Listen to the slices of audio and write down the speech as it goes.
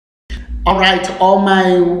All right, all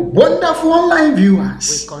my wonderful online We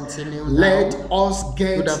viewers, continue let now. us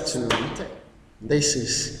get Good afternoon. This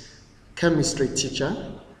is chemistry teacher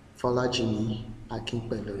Folajimi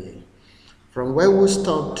Akinpeloye. From where we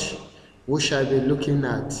stopped, we shall be looking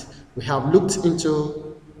at, we have looked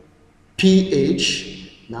into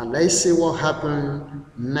pH. Now let's see what happened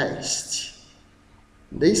next.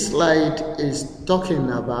 This slide is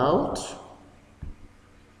talking about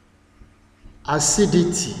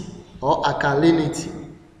acidity or alkalinity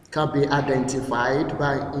can be identified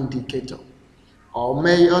by indicator or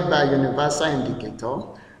measured by universal indicator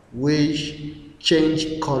which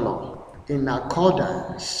change color in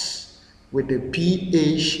accordance with the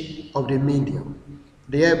pH of the medium,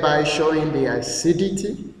 thereby showing the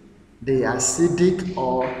acidity, the acidic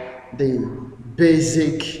or the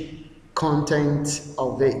basic content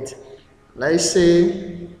of it. Let's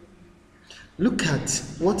say, look at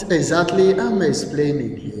what exactly I'm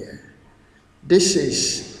explaining here. This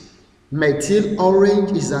is methyl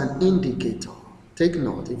orange is an indicator. Take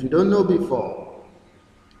note, if you don't know before,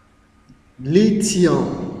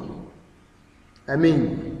 lithium, I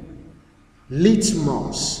mean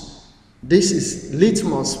litmus, this is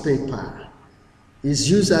litmus paper, is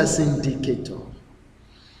used as indicator.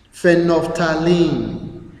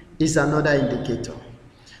 Phenolphthalein is another indicator.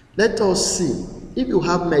 Let us see, if you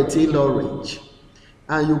have methyl orange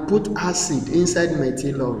and you put acid inside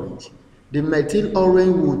methyl orange, the methyl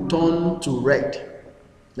orange will turn to red.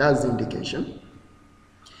 That's the indication.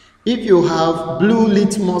 If you have blue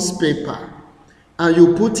litmus paper and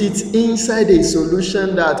you put it inside a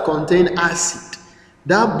solution that contains acid,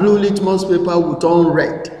 that blue litmus paper will turn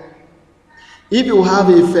red. If you have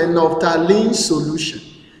a phenolphthalein solution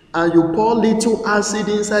and you pour little acid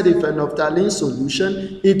inside a phenolphthalein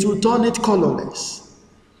solution, it will turn it colorless.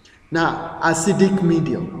 Now, acidic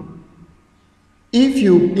medium. If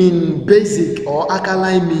you, in basic or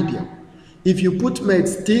alkaline medium, if you put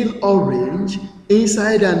methyl orange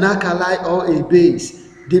inside an alkali or a base,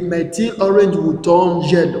 the methyl orange will turn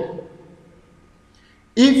yellow.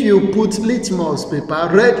 If you put litmus paper,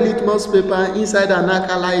 red litmus paper inside an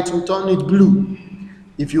alkali, it will turn it blue.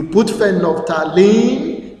 If you put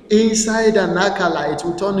phenolphthalein inside an alkali, it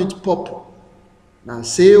will turn it purple. Now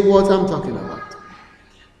say what I'm talking about.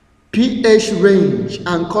 pH range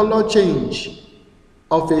and color change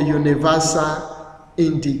of a universal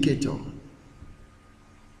indicator.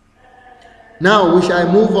 Now we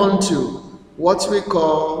shall move on to what we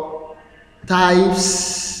call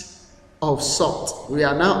types of salt. We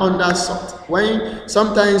are now under salt.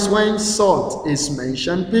 Sometimes when salt is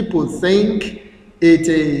mentioned, people think it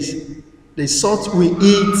is the salt we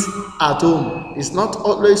eat at home. It's not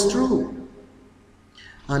always true.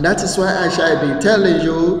 And that is why I shall be telling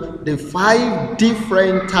you the 5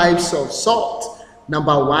 different types of salt.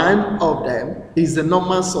 Number 1 of them is the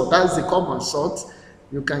normal salt. That's the common salt.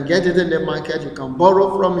 You can get it in the market. You can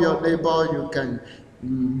borrow from your neighbor. You can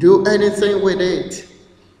do anything with it.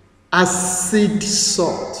 Acid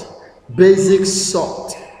salt, basic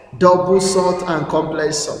salt, double salt, and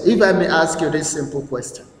complex salt. If I may ask you this simple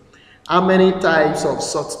question, how many types of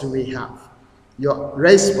salt do we have? Your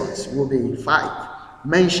response will be 5.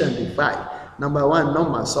 Mention the 5. Number 1,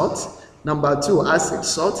 normal salt. Number 2, acid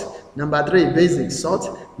salt. Number 3, basic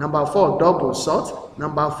salt. Number 4, double salt.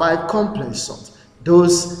 Number 5, complex salt.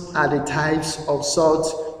 Those are the types of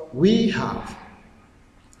salt we have.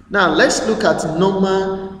 Now let's look at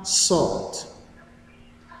normal salt.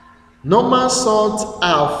 Normal salts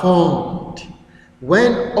are formed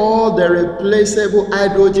when all the replaceable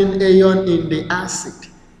hydrogen ion in the acid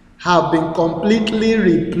have been completely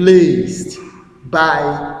replaced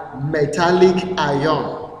by metallic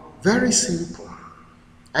ion. Very simple.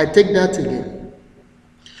 I take that again.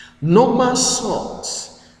 Normal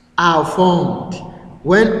salts are formed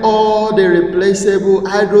when all the replaceable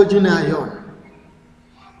hydrogen ion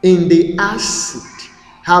in the acid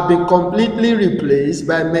have been completely replaced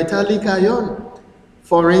by metallic ion.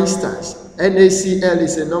 For instance, NaCl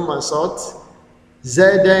is a normal salt,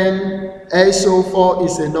 ZnSO4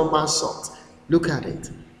 is a normal salt. Look at it.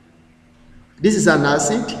 This is an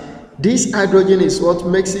acid. This hydrogen is what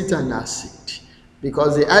makes it an acid.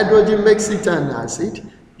 Because the hydrogen makes it an acid,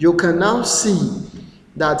 you can now see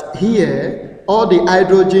that here all the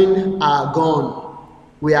hydrogen are gone.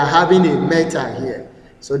 We are having a metal here.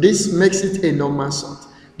 So this makes it a normal salt.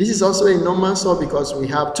 This is also a normal salt because we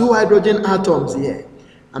have 2 hydrogen atoms here.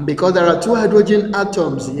 And because there are 2 hydrogen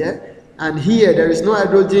atoms here, and here there is no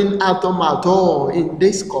hydrogen atom at all in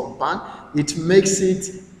this compound, it makes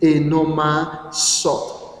it a normal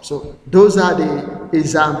salt. So those are the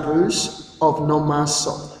examples of normal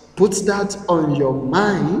salt. Put that on your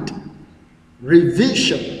mind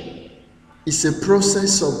Revision is a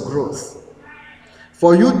process of growth.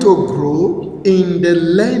 For you to grow in the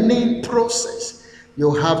learning process,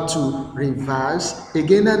 you have to revise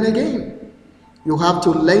again and again. You have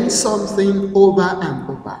to learn something over and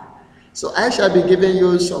over. So I shall be giving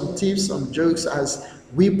you some tips, some jokes as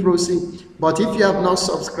we proceed. But if you have not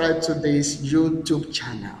subscribed to this YouTube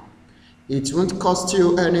channel, it won't cost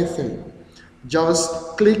you anything.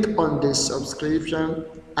 Just click on the subscription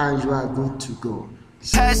and you are good to go.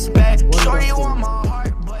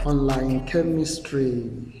 Online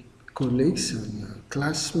chemistry colleagues and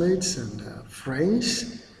classmates and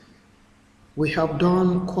friends, we have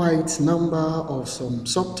done quite a number of some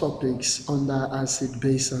subtopics under acid,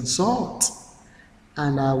 base and salt,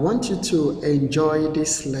 and I want you to enjoy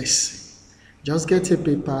this lesson. Just get a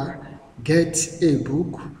paper, get a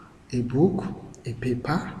book, a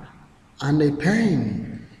paper and a pen.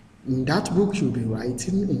 In that book you'll be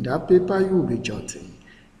writing, in that paper you'll be jotting.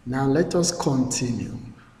 Now let us continue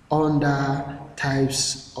under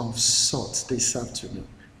types of salt this afternoon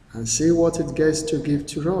and see what it gets to give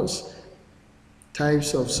to us.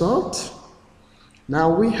 Types of salt.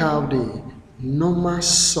 Now we have the normal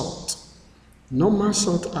salt. Normal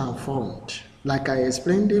salt are formed, like I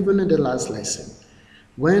explained even in the last lesson,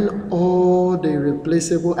 when all the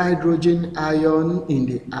replaceable hydrogen ion in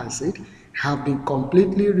the acid have been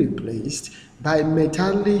completely replaced by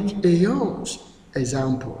metallic ions.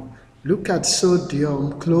 Example, look at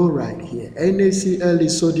sodium chloride here. NaCl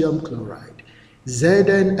is sodium chloride.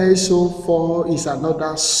 ZnSO4 is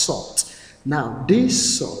another salt. Now,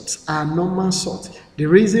 these salts are normal salts. The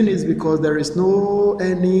reason is because there is no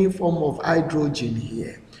any form of hydrogen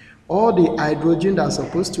here. All the hydrogen that's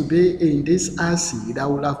supposed to be in this acid that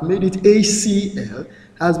would have made it HCl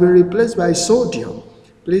has been replaced by sodium.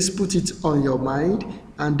 Please put it on your mind,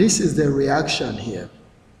 and this is the reaction here.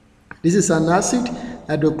 This is an acid,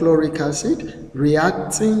 hydrochloric acid,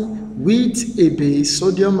 reacting with a base,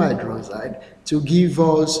 sodium hydroxide, to give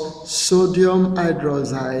us sodium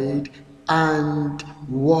hydroxide and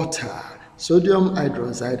water. Sodium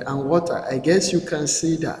hydroxide and water. I guess you can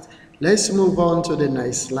see that. Let's move on to the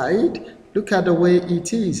next slide. Look at the way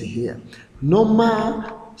it is here.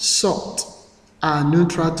 Normal salt are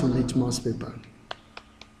neutral to litmus paper.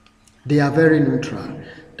 They are very neutral.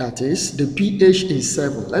 That is, the pH is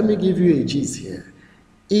 7. Let me give you a gist here.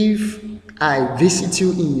 If I visit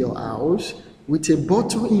you in your house with a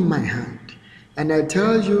bottle in my hand and I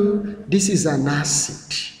tell you this is an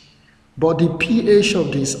acid, but the pH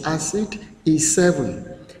of this acid is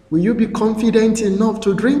 7, will you be confident enough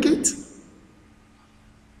to drink it?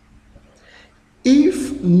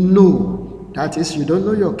 If no, that is, you don't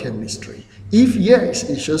know your chemistry. If yes,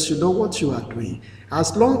 it shows you know what you are doing.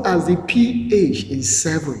 As long as the pH is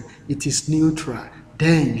 7, it is neutral,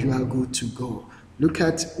 then you are good to go. Look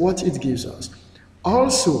at what it gives us.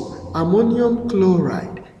 Also, ammonium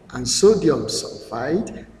chloride and sodium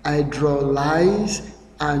sulfide hydrolyze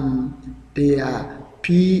and their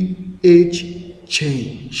pH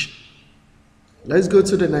change. Let's go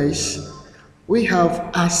to the next. We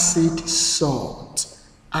have acid salt.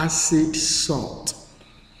 Acid salt.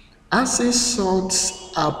 Acid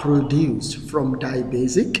salts are produced from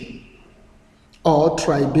dibasic or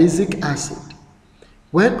tribasic acid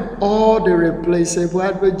when all the replaceable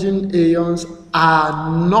hydrogen ions are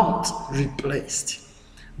not replaced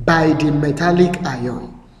by the metallic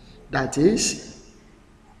ion. That is,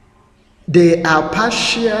 they are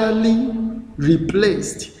partially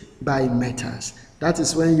replaced by metals. That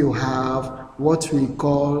is when you have what we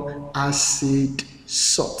call acid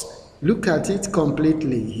salt. Look at it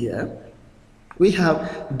completely here. We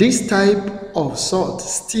have this type of salt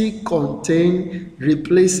still contain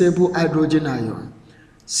replaceable hydrogen ion.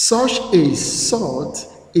 Such a salt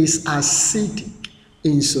is acidic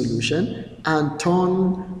in solution and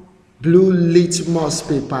turn blue litmus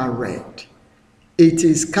paper red. It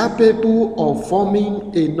is capable of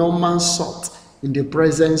forming a normal salt in the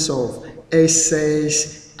presence of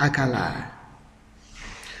excess alkali.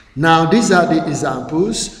 Now, these are the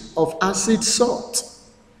examples of acid salt.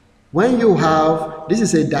 When you have, this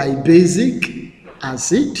is a dibasic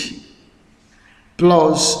acid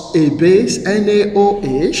plus a base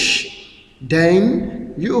NaOH,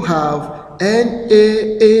 then you have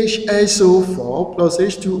NaHSO4 plus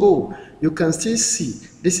H2O. You can still see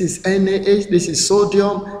this is NaH, this is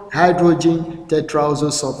sodium, hydrogen,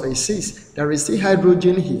 tetraoxosulfate 6. There is still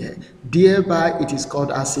hydrogen here, thereby it is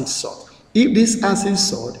called acid salt. If this acid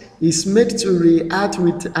salt is made to react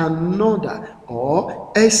with another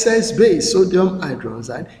or excess base, sodium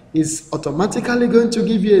hydroxide, is automatically going to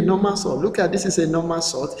give you a normal salt. Look at this, is a normal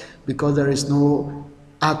salt because there is no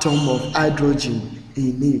atom of hydrogen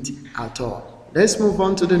in it at all. Let's move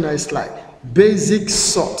on to the next slide. Basic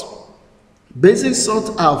salt. Basic salts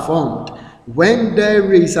are formed when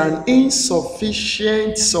there is an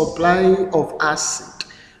insufficient supply of acid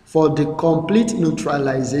for the complete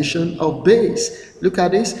neutralization of base. Look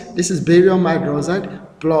at this. This is barium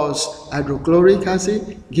hydroxide plus hydrochloric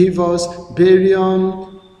acid give us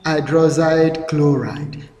barium hydroxide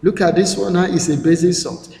chloride. Look at this one now. It's a basic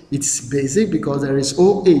salt. It's basic because there is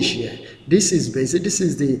OH here. This is basic. This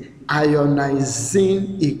is the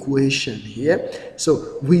ionizing equation here.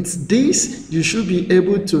 So with this, you should be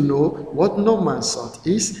able to know what normal salt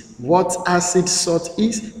is, what acid salt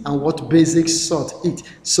is, and what basic salt is.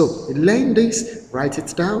 So learn this, write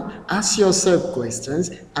it down, ask yourself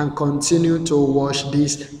questions, and continue to watch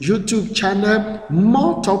this YouTube channel.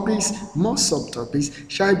 More topics, more subtopics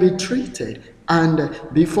shall be treated. And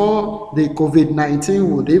before the COVID-19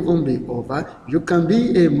 would even be over, you can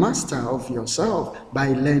be a master of yourself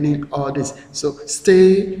by learning all this. So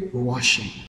stay watching.